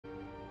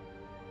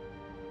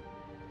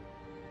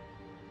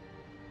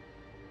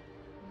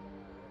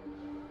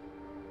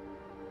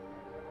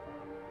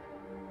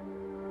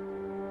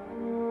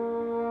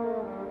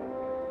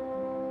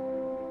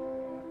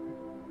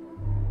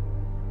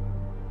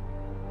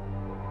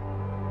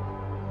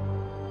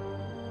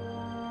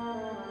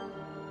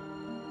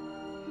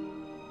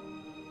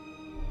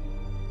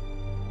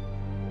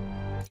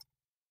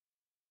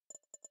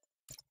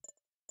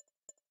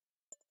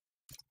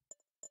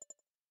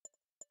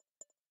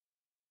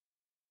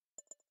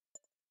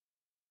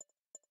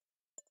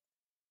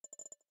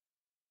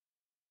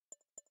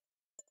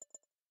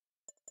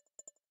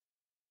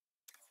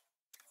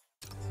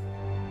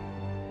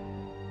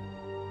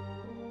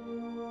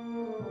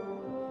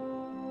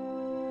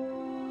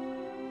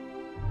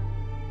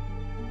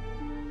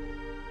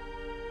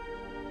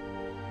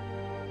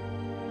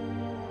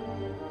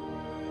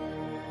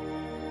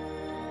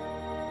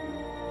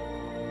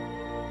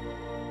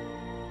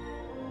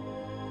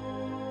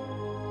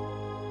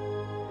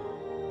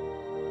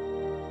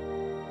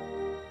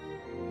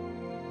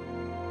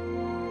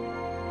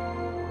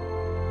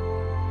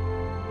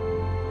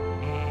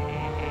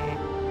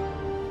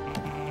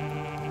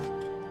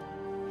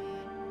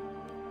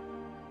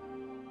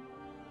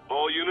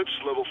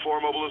level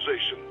 4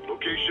 mobilization.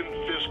 Location,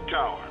 Fisk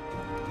Tower.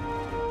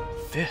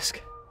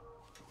 Fisk?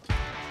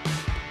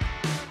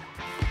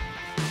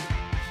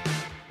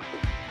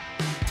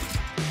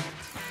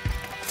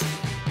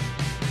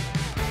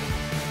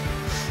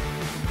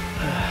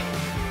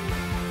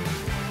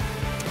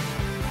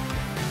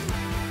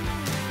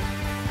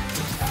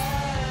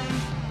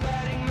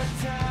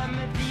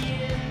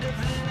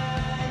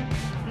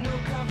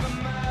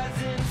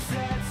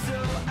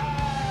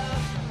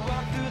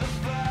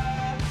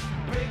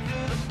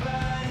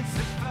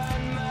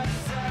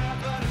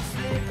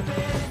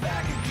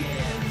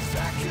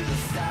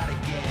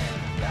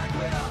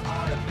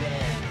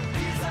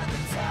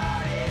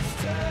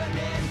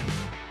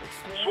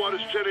 SWAT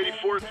is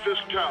 1084 at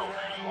Fisk Tower.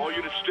 All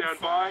units stand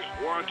by.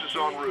 Warrant is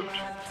en route.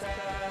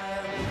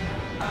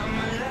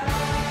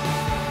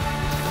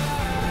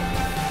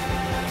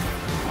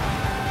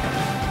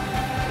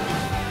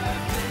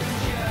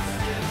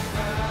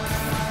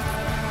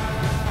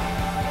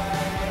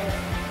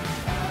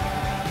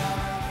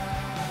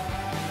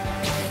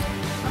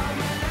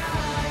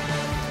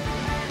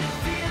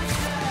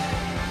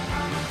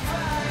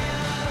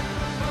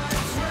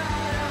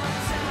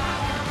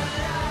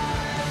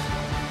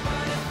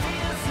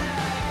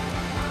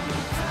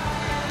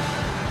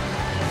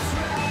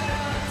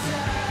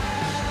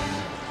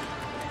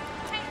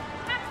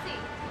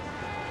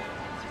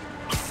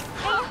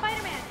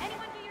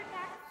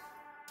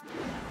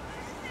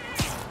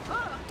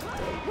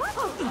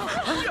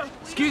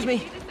 Excuse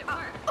me.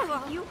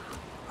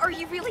 Are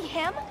you really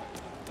him?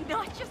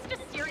 Not just a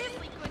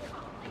seriously good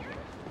player?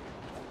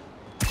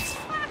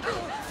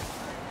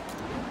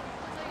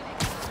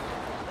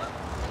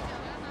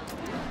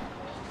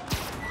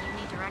 You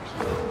need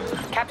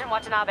directions? Captain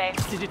Watanabe.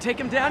 Did you take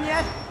him down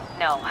yet?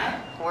 No.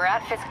 We're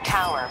at Fisk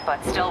Tower,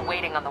 but still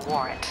waiting on the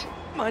warrant.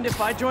 Mind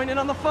if I join in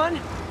on the fun?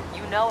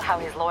 You know how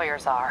his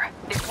lawyers are.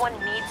 This one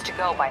needs to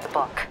go by the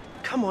book.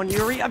 Come on,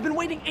 Yuri. I've been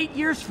waiting 8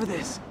 years for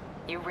this.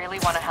 You really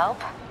want to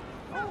help?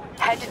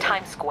 Head to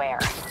Times Square.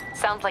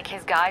 Sounds like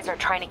his guys are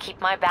trying to keep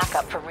my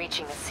backup from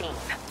reaching the scene.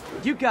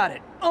 You got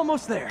it.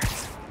 Almost there.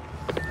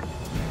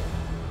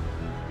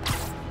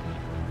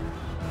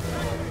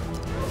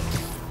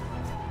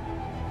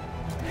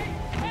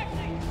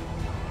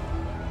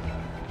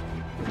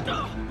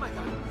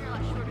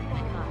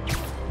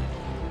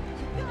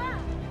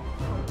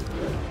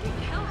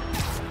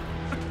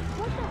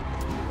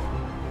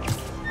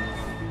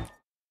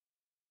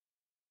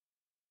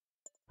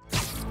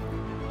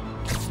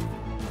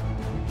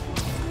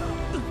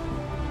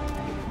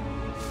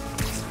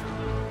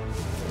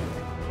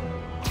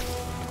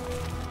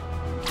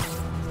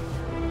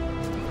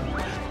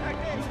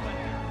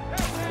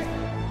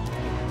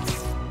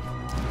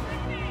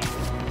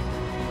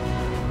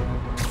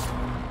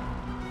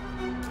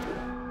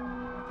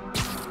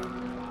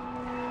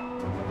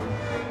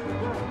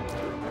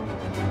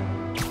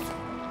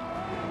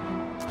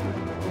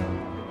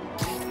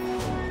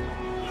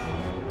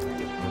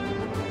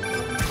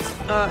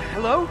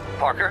 Hello?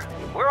 Parker,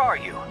 where are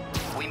you?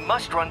 We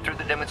must run through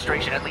the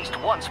demonstration at least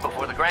once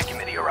before the grant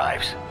committee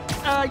arrives.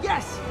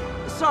 Yes.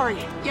 Sorry.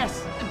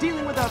 Yes.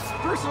 Dealing with a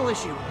personal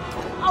issue.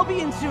 I'll be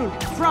in soon.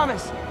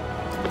 Promise.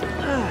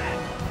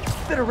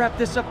 Better wrap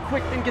this up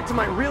quick than get to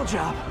my real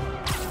job.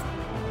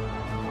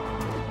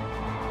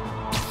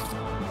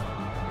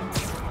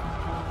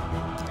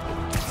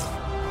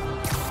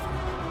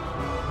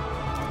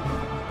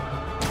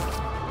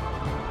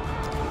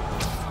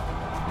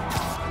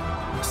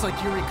 Looks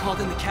like Yuri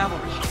called in the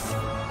cavalry.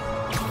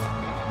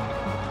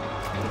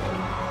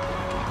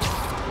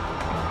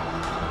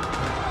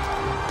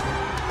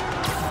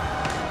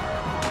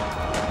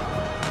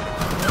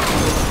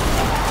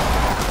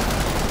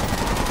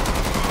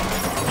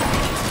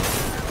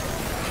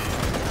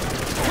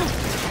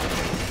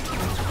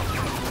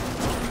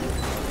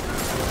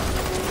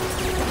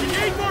 We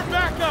need more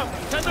backup!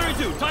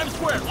 1032, Times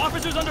Square,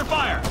 officers under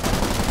fire!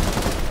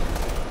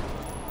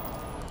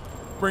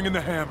 Bring in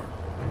the hammer.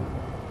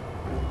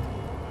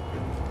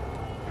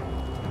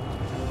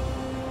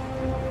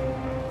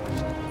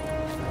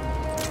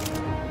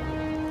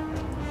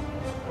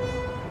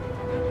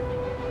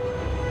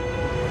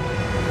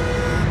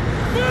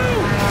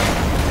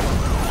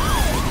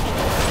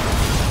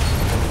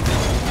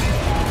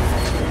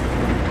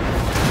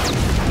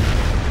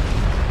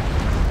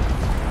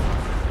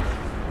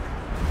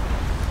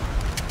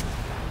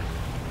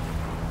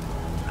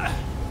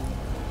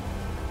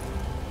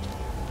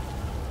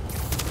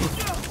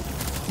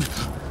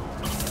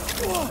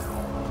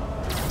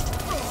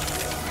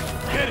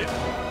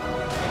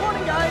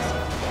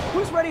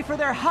 For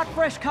their hot,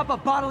 fresh cup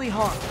of bodily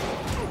harm.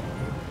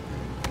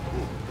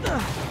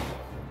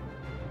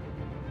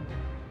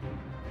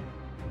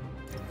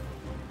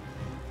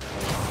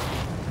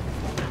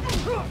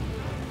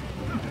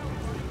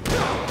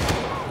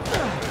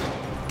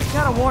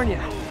 Gotta warn you,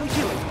 I'm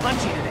feeling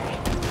punchy today.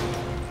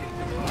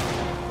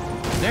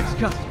 Next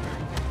customer.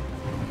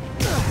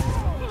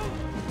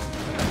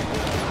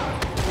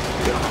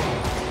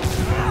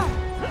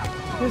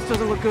 This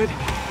doesn't look good.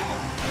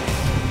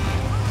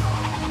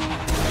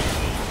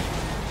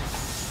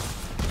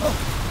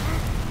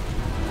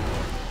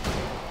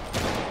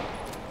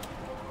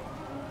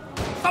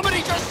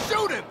 Somebody just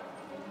shoot him!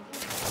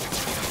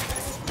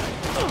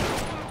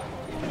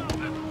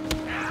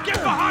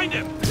 Get behind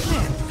him!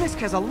 Man, Fisk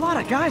has a lot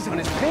of guys on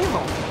his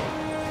payroll.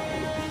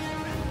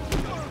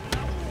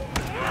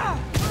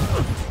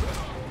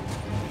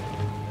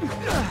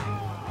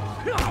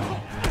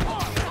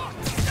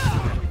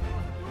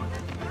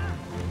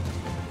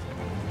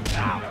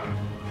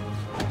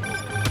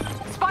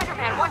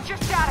 Spider-Man, what's your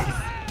status?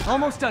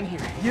 Almost done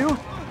here. You?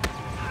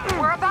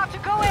 We're about to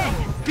go in.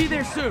 Be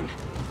there soon.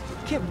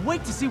 Can't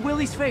wait to see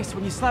Willie's face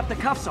when you slap the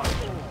cuffs on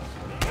him.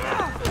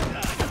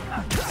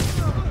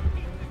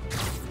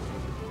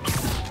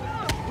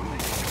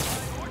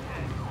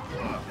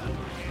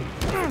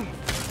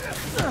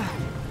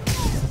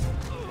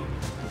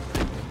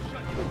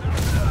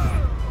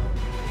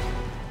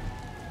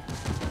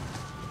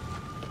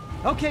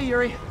 Okay,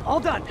 Yuri.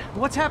 All done.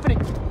 What's happening?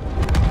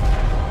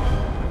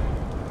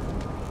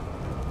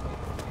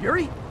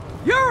 Yuri?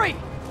 Yuri!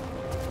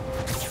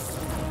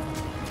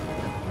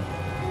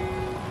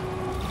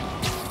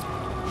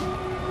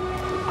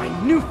 I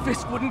knew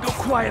Fisk wouldn't go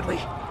quietly.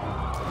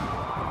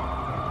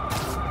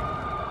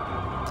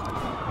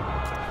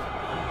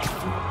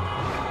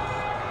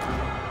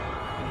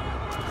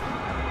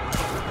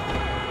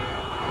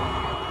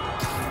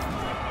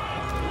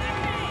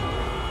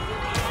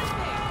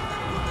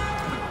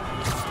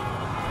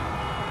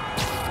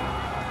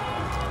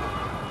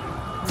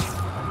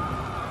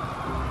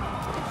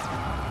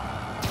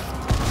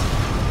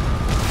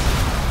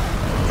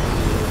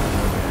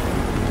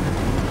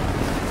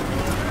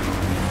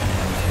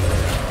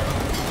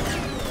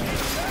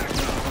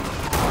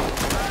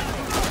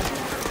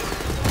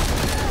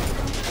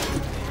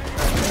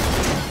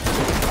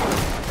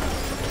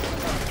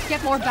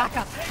 Get more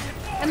backup.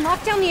 And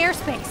lock down the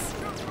airspace.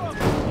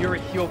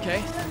 Yuri, you okay?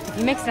 If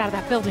he makes it out of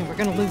that building, we're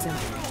gonna lose him.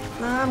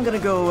 I'm gonna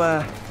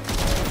go,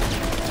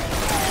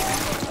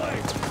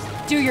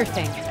 Do your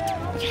thing.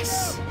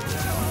 Yes!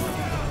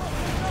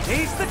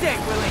 Seize the day,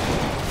 Willie!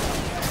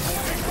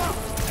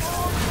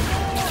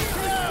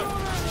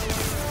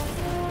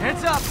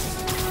 Hands up!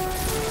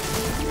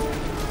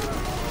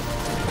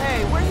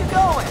 Hey, where you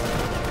going?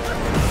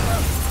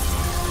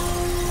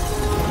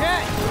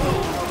 Okay!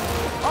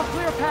 I'll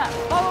clear a path.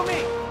 Follow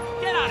me!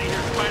 Get out of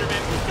here,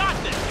 Spider-Man. We got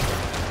this.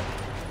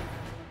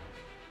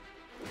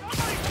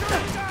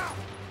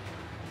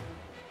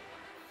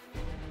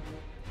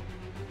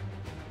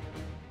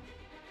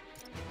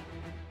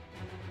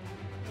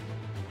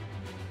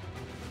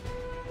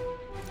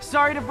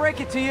 Sorry to break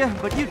it to you,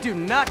 but you do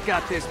not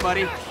got this,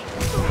 buddy.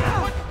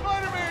 What's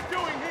Spider-Man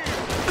doing here?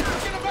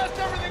 He's gonna mess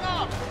everything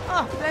up!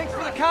 Oh, thanks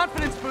for the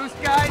confidence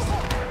boost, guys.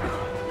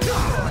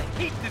 I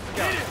hate this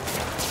guy.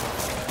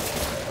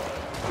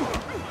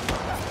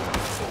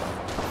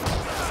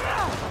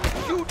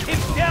 Shoot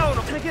him down!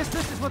 I guess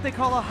this is what they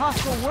call a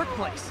hostile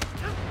workplace.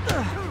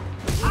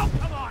 Oh,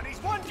 come on,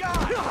 he's one guy!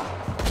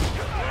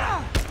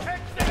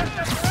 Can't stand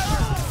this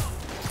forever!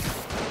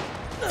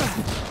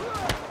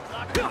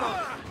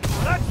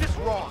 That's just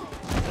wrong!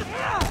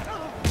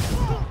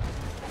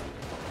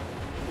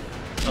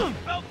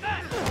 Felt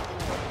that!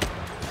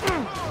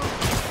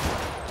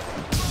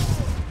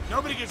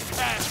 Nobody gets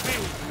past me!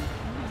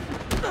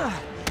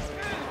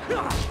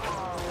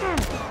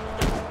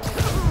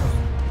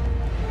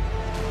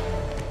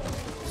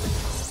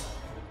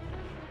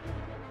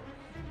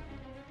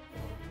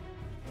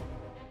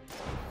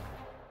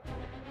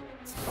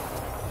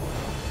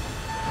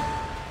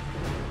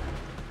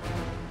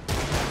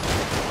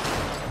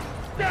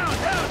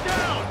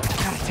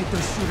 Gotta take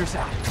those shooters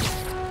out.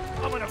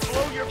 I'm gonna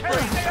blow your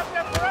face! Stay up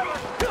there forever!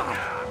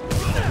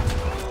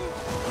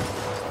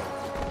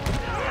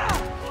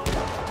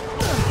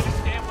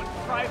 Understand what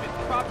private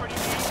property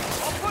means?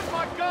 I'll put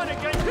my gun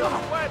against your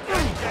web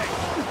any day!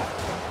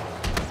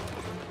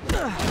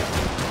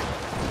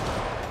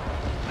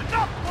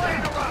 Enough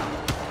playing around!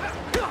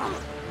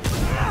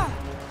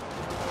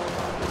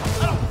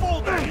 I don't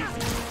fold that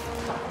easy!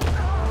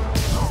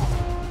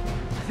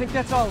 I think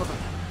that's all of them.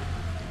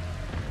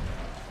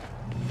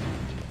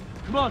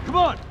 Come on, come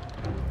on!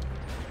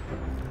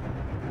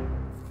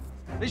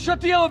 They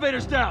shut the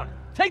elevators down!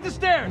 Take the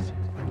stairs!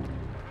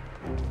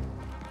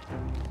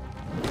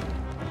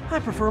 I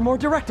prefer a more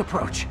direct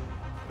approach.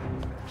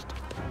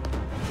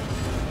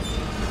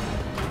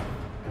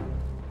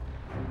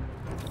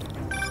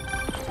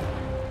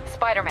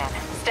 Spider-Man,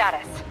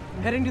 status.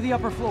 Heading to the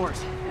upper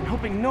floors, and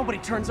hoping nobody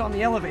turns on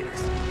the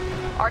elevators.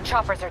 Our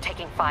choppers are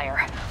taking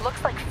fire.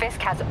 Looks like Fisk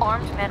has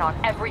armed men on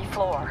every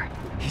floor.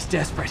 He's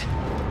desperate.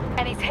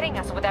 And he's hitting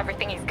us with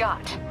everything he's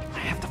got. I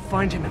have to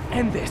find him and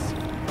end this.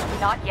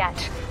 Not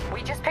yet.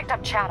 We just picked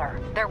up chatter.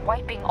 They're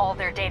wiping all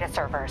their data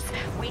servers.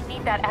 We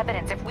need that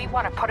evidence if we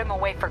want to put him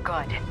away for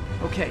good.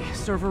 Okay,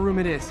 server room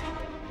it is.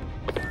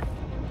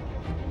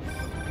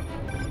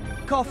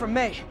 Call from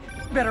May.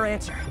 Better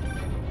answer.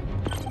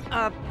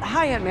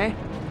 Hi, Aunt May.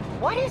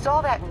 What is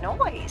all that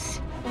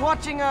noise?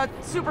 Watching a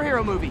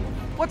superhero movie.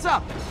 What's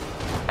up?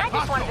 I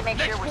just wanted to make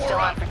sure we're still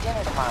on for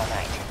dinner tomorrow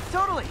night.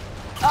 Totally.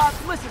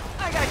 Listen,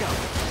 I gotta go.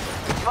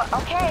 Well,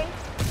 okay.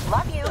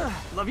 Love you.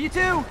 Love you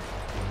too.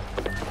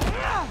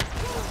 Now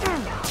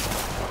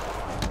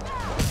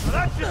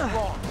that's just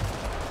wrong.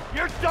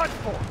 You're done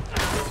for.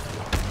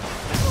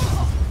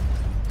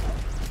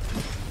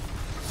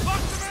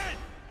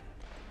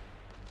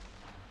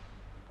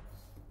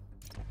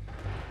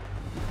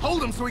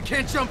 Hold him so he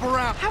can't jump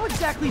around. How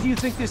exactly do you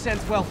think this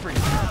ends well for you?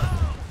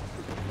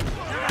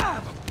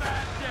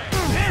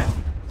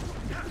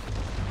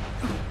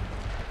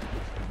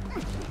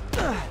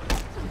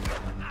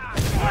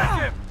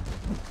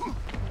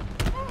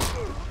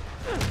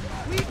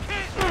 We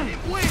can't let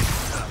him win.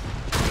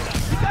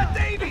 We got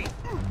Davey.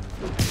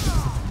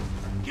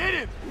 Get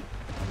him.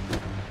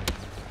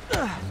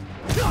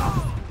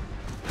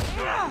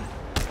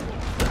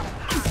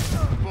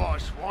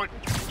 Boss one.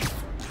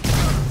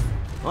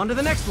 On to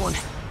the next one.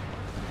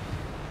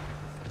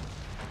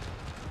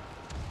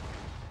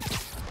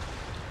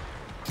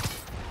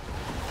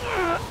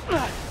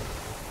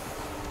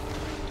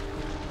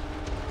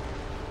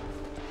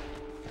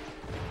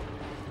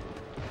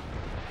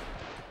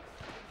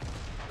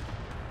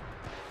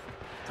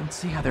 Don't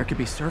see how there could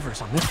be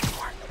servers on this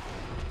floor.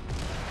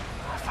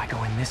 If I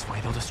go in this way,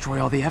 they'll destroy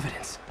all the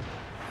evidence.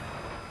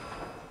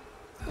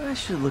 I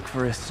should look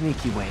for a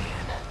sneaky way in.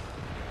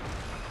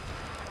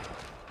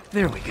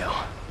 There we go.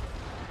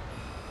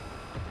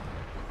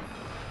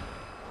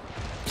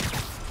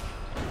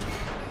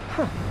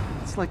 Huh.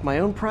 It's like my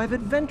own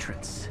private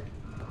ventrance.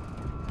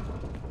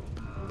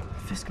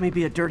 Fisk may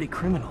be a dirty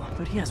criminal,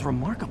 but he has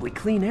remarkably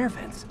clean air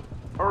vents.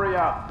 Hurry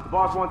up. The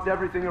boss wants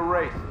everything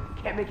erased.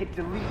 Can't make it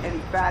delete any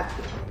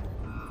faster.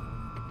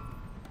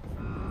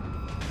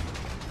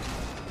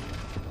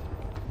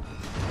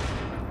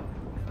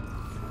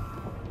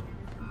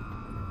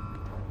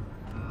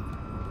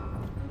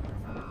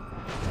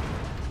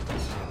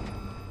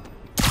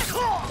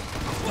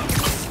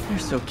 They're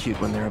so cute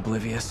when they're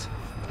oblivious.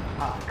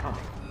 Ah, coming.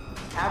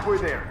 Halfway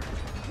there.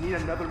 Need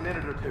another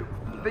minute or two.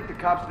 You think the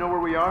cops know where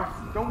we are?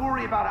 Don't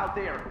worry about out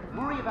there.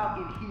 Worry about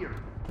in here.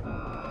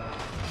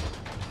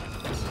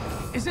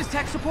 Is this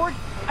tech support?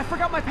 I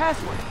forgot my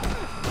password.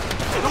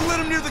 Don't let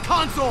him near the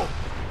console.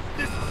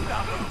 This will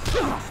stop him.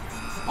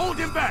 Hold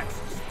him back.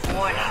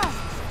 Warning.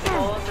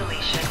 Full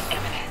deletion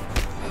imminent.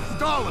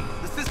 Stall him.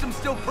 The system's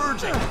still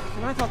purging.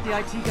 And I thought the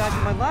IT guys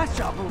at my last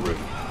job were rude.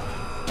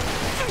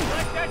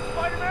 Like that,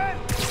 Spider Man?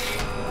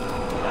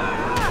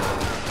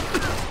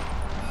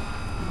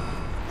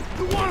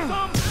 You want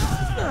some?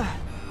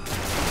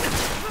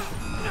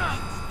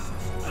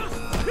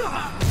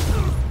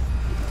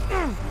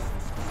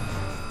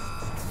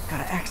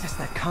 Gotta access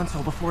that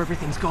console before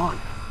everything's gone.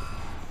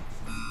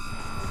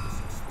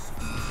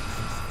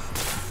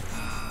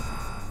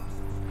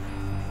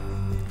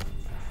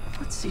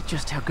 Let's see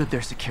just how good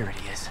their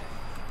security is.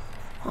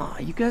 Aw,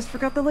 you guys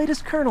forgot the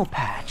latest kernel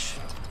patch.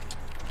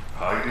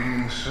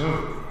 Hiding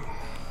so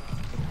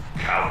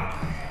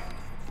cowardly,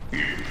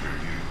 even for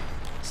you.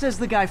 Says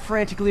the guy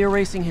frantically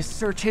erasing his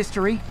search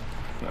history.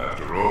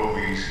 After all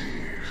these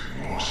years,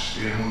 you're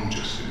still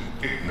just an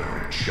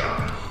ignorant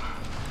child.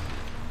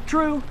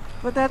 True,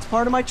 but that's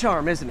part of my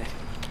charm, isn't it?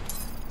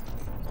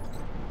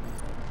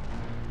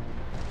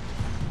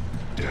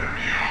 Damn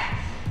you.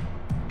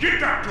 Get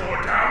that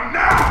door down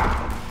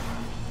now!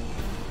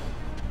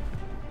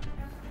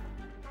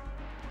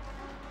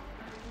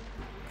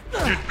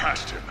 Get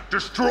past him.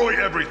 Destroy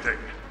everything.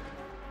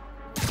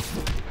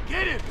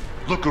 Get him.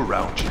 Look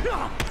around you.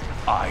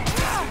 I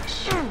did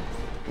this.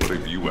 What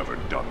have you ever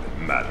done that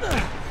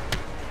mattered?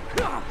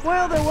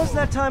 Well, there was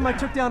that time I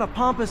took down a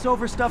pompous,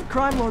 overstuffed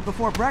crime lord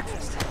before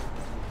breakfast.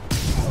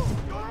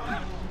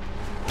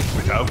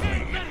 Without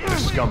me, the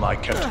scum I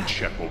kept in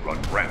check will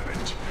run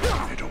rampant.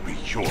 It'll be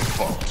your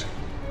fault.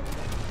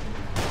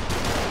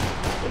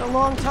 Been a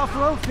long, tough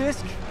road,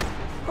 Fisk.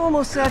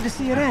 Almost sad to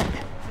see it end.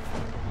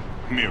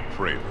 Mere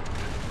prelude.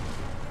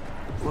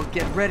 We'll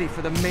get ready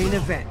for the main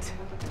event.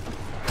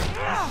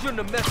 You shouldn't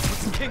have messed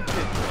with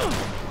Kingpin.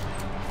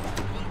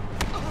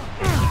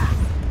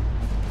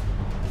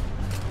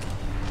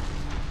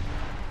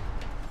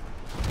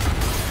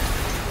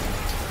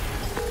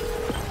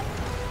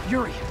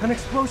 Yuri, an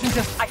explosion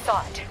just... I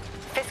saw it.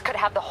 Fisk could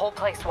have the whole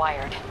place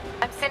wired.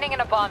 I'm sending in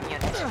a bomb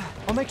unit.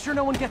 I'll make sure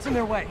no one gets in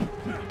their way.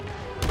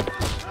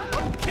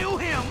 Kill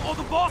him, or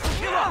the boss will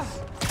kill us.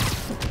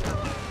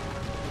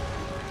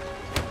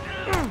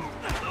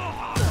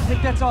 I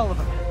think that's all of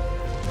them.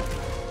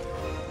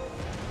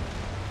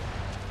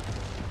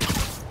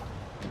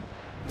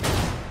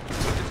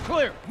 It's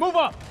clear. Move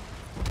up.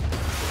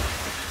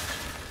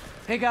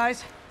 Hey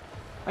guys,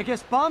 I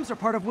guess bombs are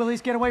part of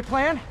Willie's getaway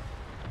plan?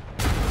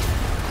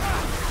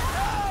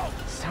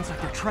 Sounds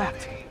like they're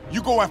trapped.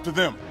 You go after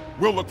them.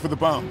 We'll look for the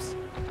bombs.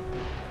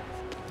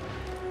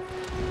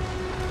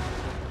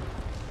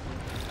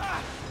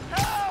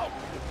 Help!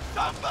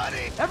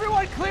 Somebody!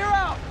 Everyone clear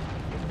out!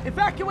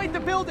 Evacuate the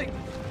building!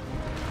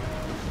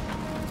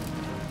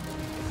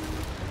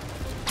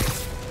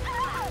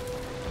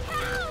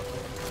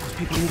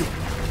 People need to...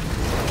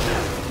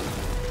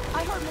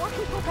 I heard more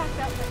people back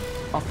that way.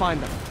 I'll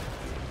find them.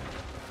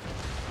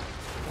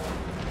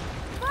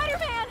 Spider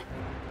Man!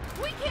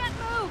 We can't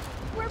move!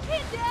 We're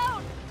pinned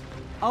down!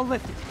 I'll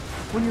lift it.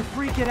 When you're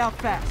free, get out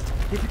fast.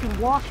 If you can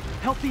walk,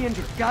 help the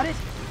injured. Got it?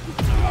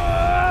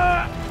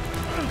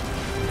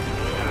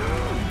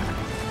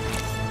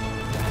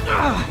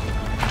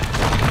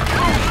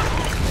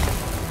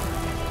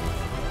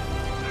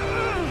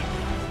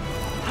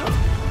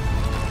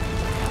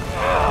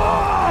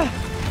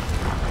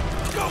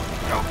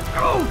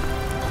 Go!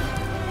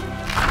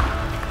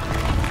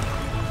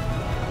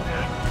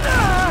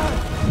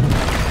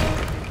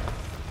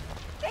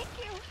 Thank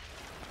you.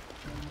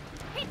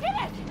 He did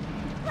it.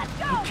 Let's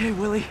go. Okay,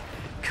 Willie.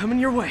 Coming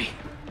your way.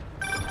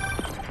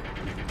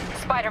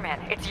 Spider-Man,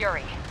 it's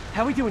Yuri.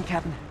 How we doing,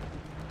 Captain?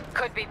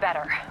 Could be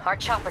better. Our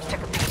choppers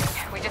took a beating.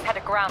 We just had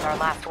to ground our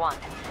last one.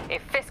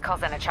 If Fisk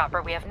calls in a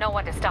chopper, we have no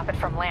one to stop it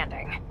from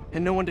landing.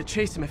 And no one to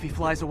chase him if he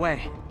flies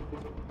away.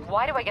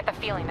 Why do I get the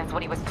feeling that's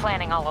what he was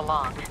planning all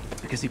along?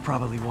 Because he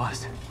probably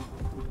was.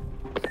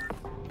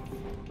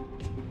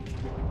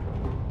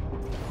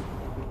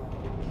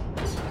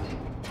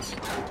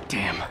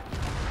 Damn.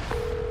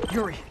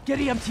 Yuri, get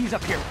EMTs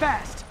up here,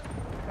 fast!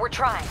 We're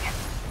trying.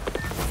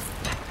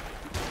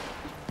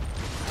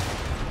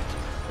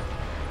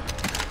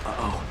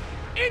 Uh-oh.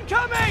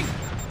 Incoming!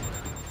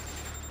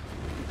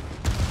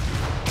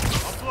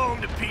 I'll blow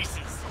him to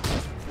pieces.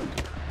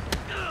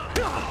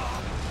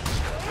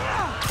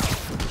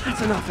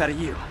 That's enough out of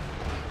you.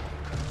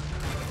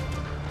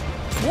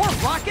 More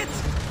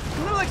rockets?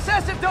 A little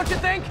excessive, don't you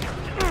think?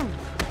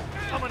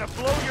 I'm gonna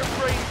blow your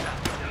brains out.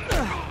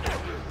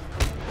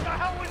 What the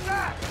hell was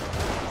that?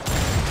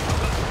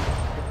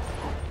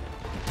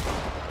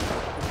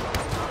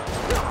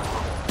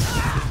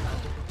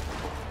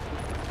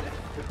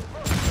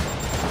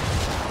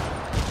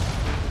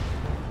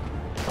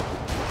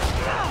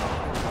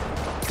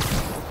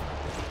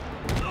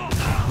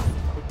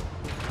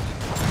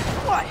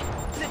 What?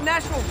 Is it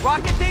National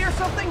Rocket Day or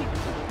something?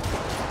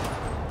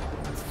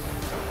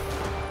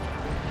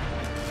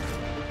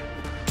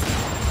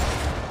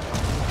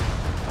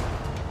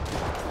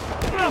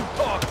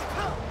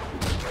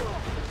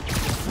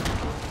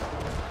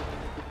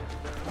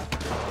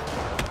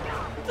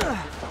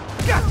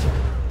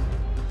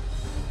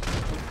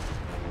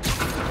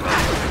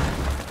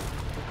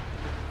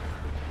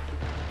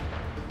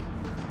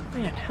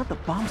 Man, how'd the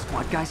bomb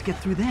squad guys get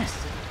through this?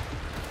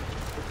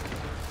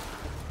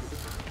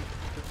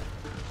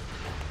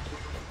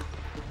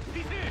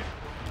 He's here!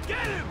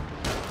 Get him!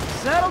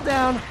 Settle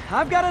down.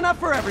 I've got enough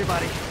for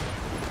everybody.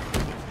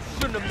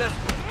 Shouldn't have messed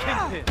with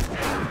Kingpin.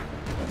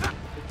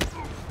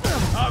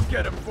 I'll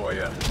get him for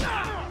you.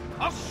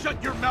 I'll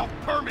shut your mouth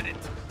permanent.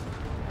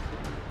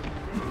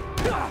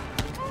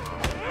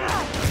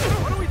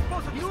 What are we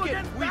supposed to do? You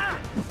against that?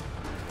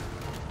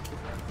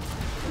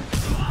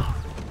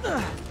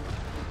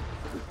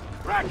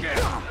 Racket!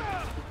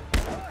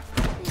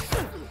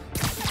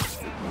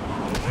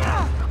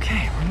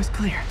 Okay, room is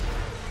clear.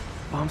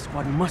 Bomb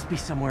squad must be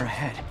somewhere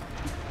ahead.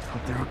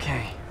 Hope they're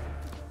okay.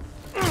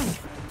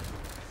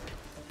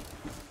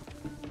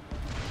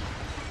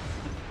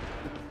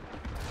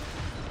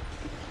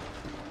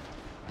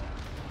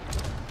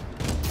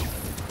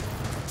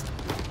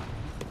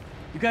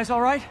 You guys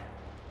all right?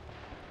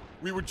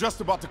 We were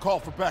just about to call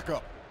for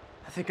backup.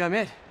 I think I'm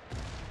it.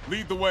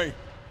 Lead the way.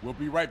 We'll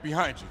be right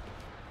behind you.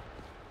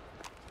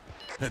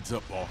 Heads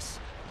up, boss.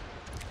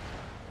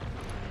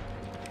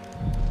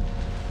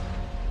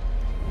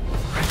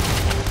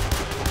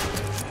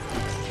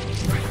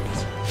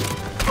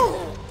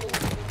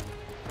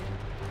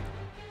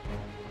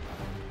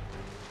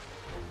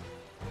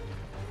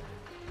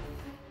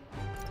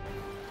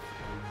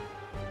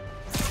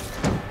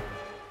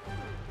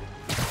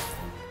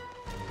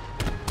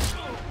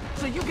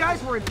 So you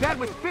guys were in bed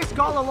with Fisk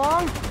all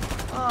along?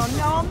 Oh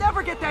no, I'll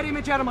never get that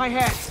image out of my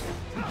head.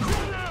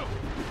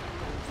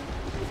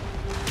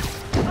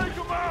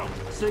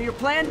 So your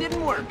plan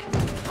didn't work.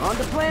 On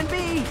to plan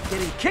B,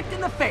 getting kicked in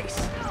the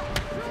face.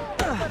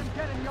 Let him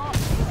get in the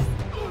office.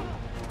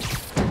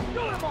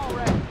 Shoot him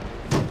already.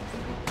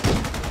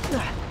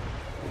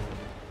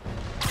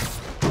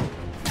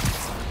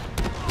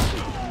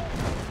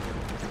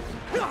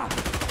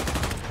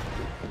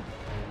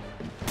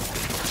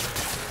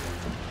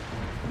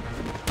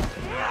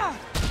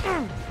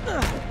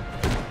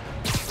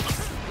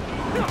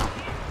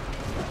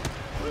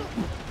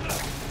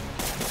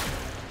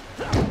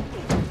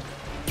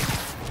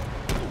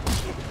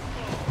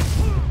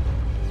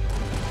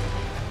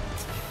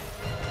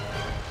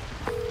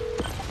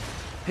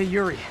 Hey,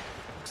 Yuri.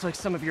 Looks like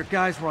some of your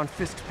guys were on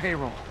Fisk's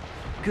payroll.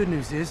 Good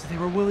news is, they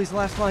were Willie's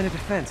last line of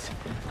defense.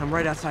 I'm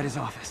right outside his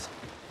office.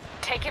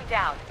 Take him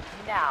down,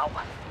 now.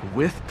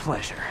 With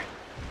pleasure.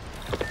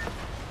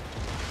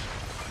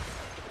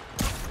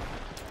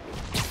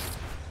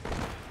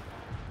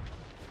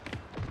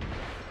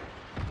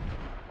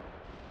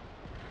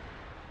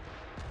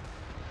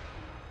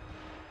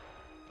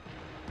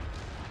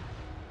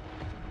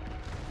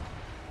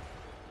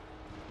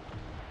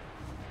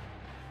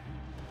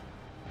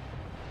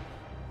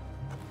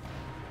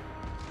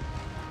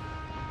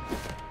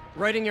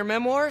 Writing your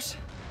memoirs?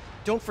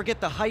 Don't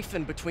forget the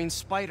hyphen between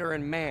Spider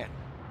and Man.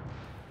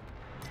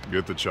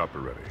 Get the chopper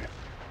ready.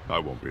 I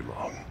won't be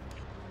long.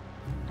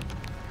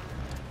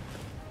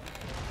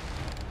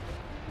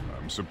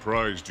 I'm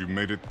surprised you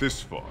made it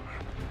this far.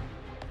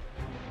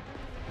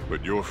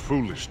 But your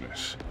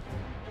foolishness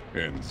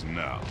ends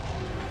now.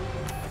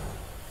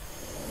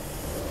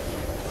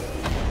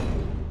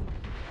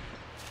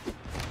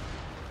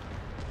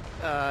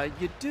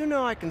 You do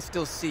know I can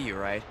still see you,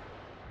 right?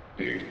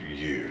 8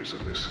 years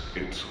of this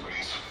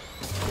insolence.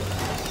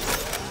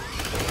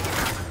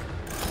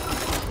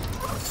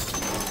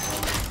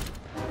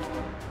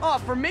 Oh,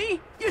 for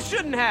me? You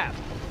shouldn't have!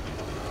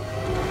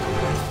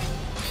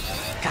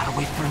 Gotta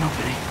wait for an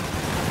opening.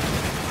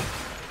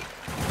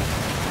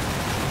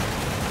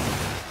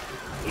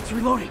 It's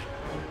reloading.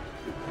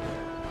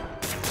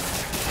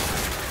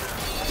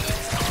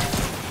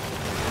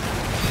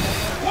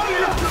 What are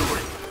you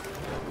doing?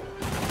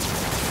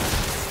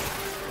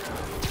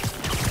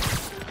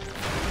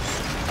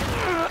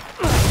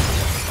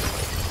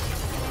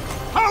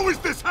 How is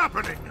this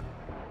happening?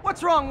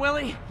 What's wrong,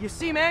 Willie? You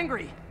seem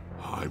angry.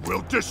 I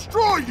will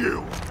destroy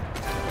you!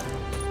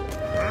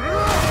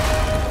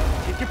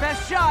 Take your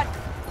best shot!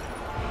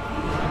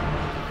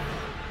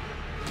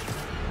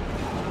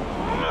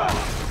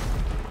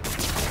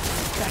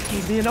 That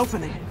gave me an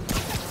opening.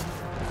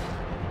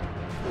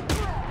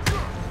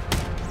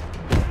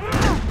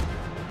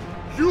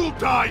 You'll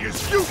die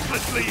as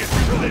uselessly as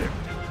you lived!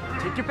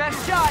 Take your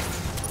best shot!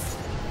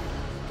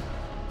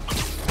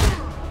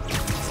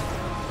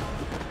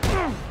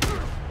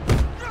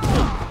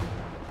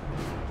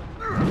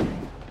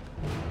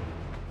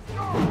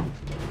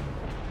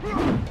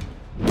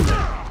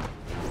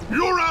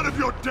 You're out of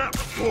your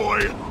depth,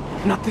 boy!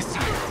 Not this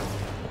time.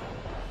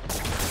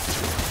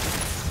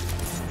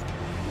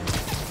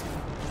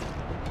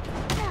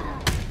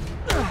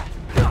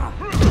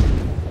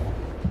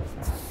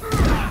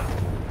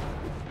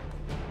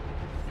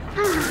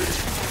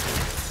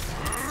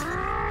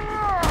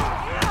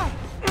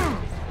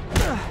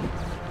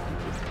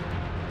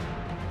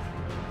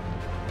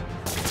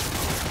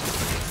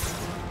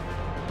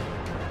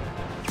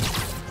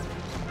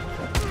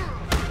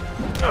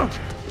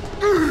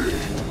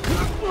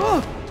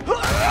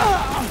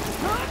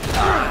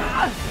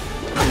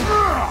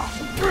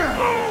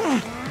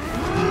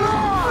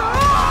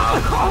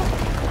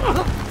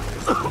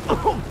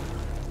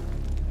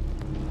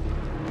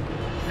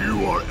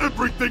 You are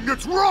everything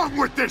that's wrong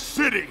with this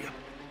city!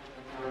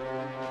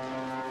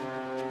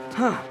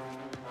 Huh.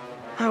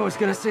 I was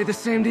gonna say the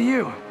same to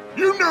you.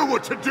 You know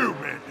what to do,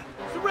 men!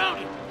 Surround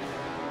him!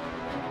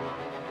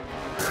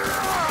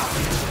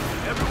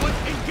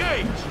 Everyone's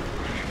engaged!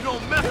 You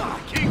don't mess with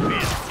the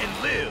Kingpin and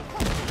live!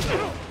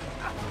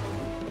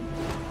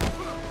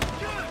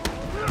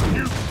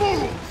 You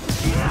fools!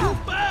 Too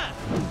fast!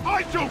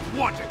 I don't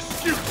want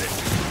excuses!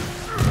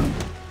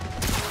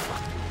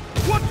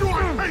 What do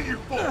I pay you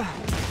for?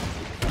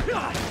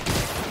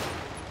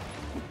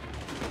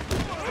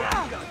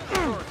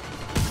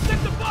 Stick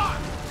the box!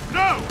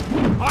 No!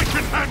 I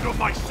can handle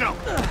myself!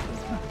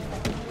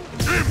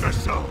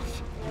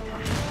 Imbeciles!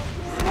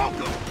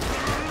 Welcome!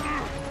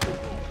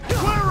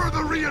 Where are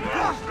the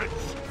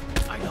reinforcements?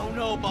 I don't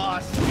know,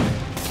 boss.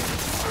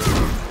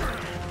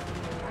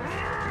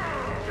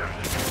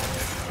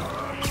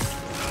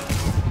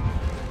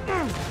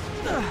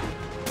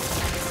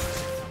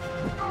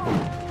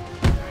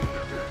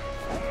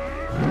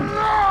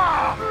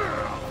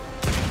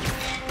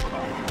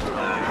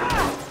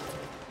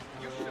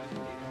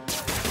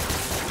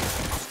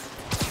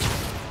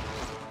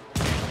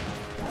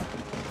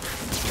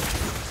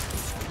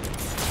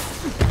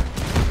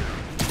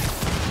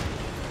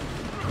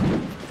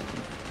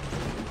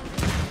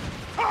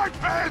 I've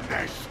had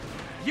this!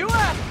 You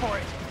asked for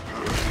it!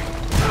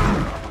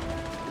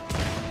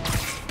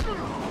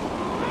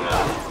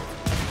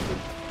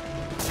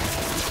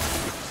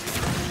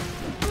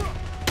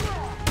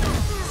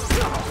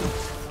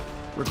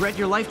 Regret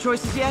your life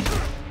choices yet?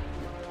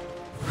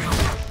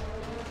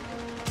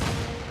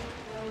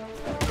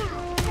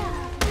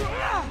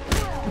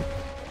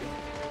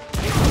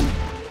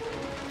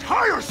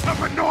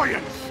 Tiresome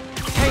annoyance!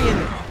 Hang in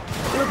there.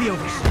 It'll be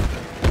over soon.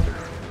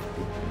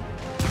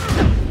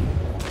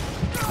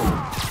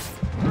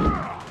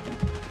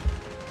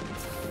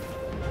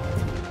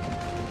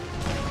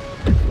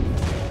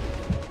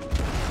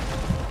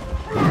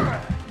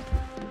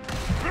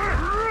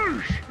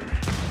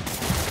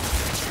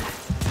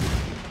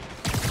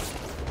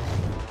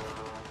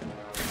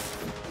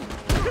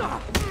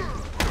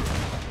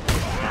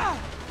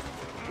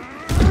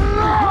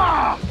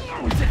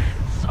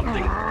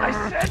 Something I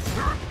said?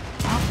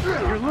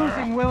 You're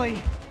losing,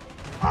 Willie.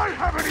 I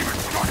haven't even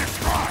started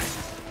trying!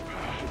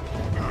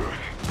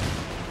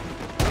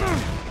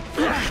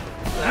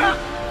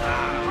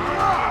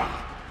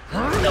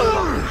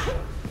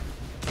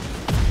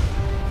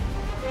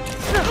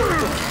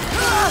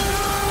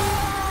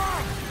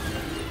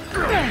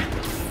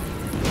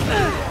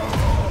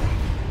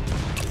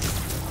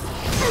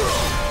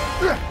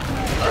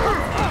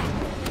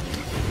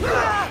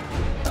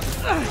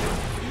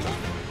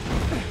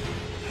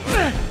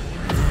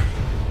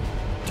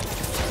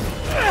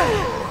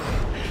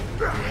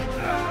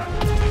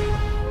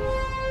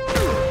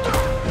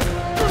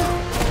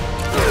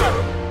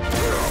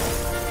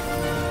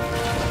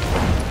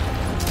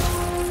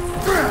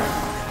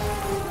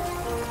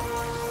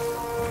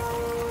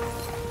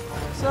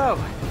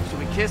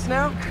 kiss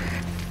now?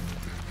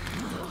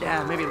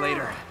 Yeah, maybe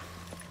later.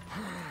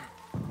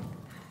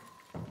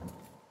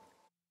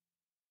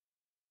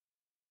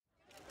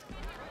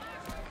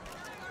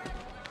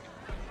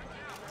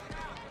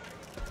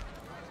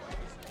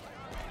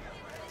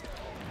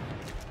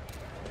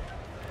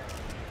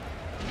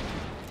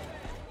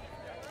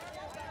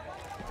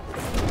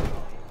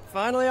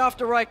 Finally off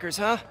to Rikers,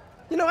 huh?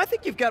 You know, I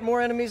think you've got more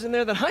enemies in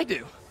there than I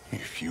do.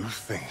 If you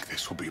think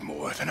this will be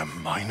more than a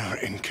minor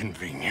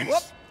inconvenience...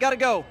 Whoop, gotta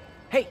go.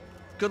 Hey,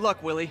 good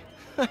luck, Willie.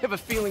 I have a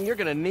feeling you're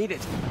gonna need it.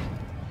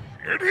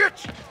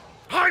 Idiot!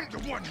 I'm the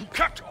one who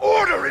kept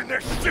order in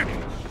this city!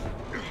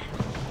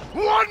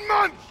 1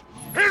 month!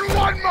 In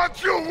 1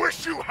 month you'll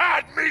wish you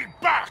had me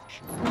back!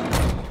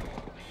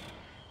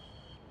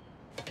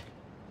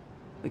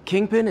 The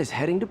Kingpin is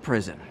heading to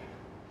prison.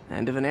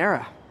 End of an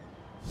era.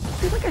 I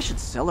feel like I should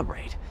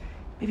celebrate.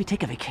 Maybe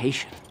take a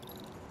vacation.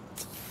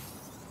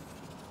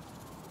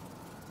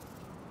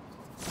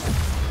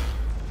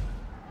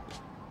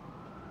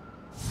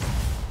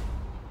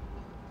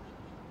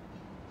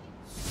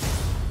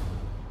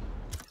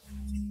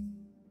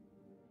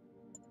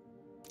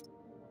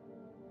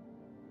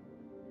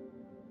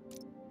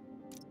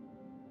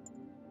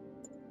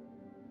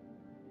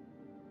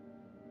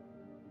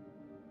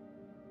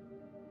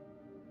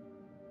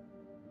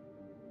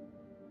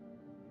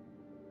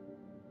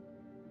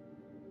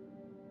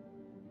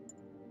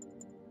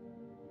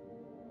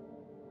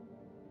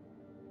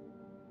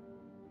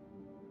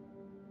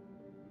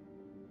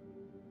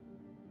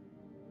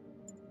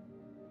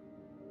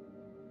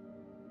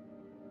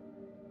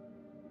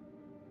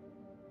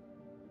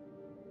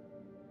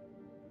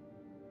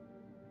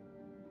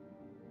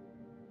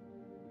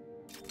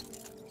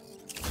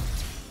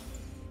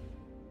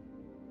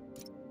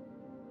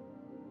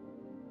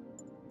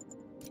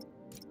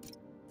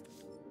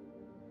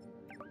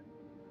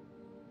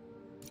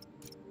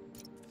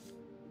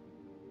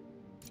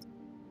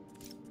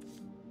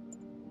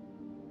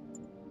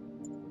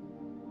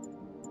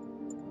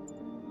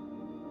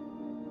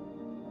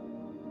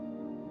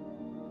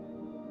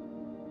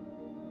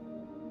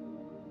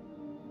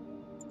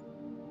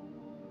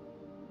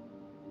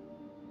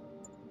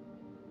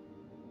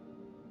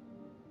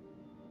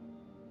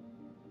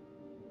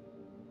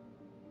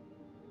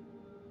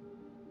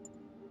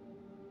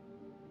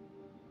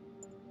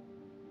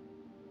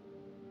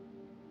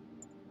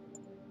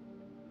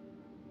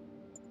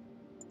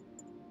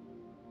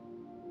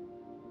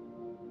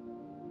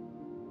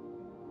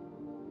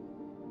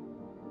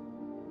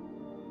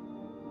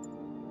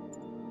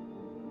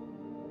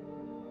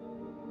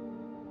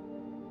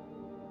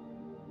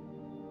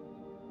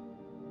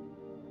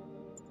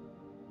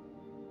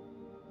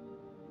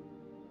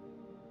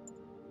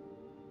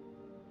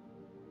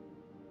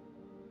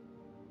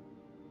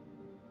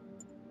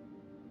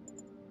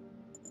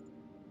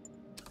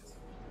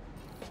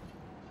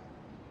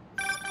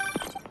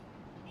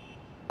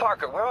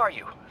 Parker, where are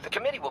you? The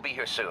committee will be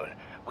here soon.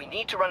 We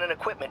need to run an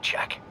equipment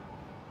check.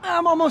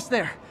 I'm almost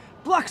there.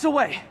 Blocks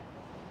away.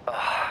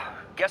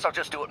 Guess I'll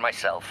just do it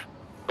myself.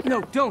 No,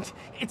 don't.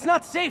 It's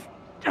not safe.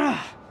 Gotta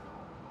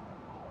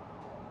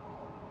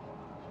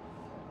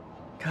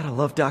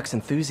love Doc's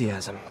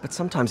enthusiasm, but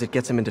sometimes it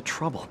gets him into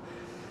trouble.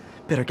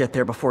 Better get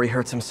there before he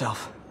hurts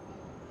himself.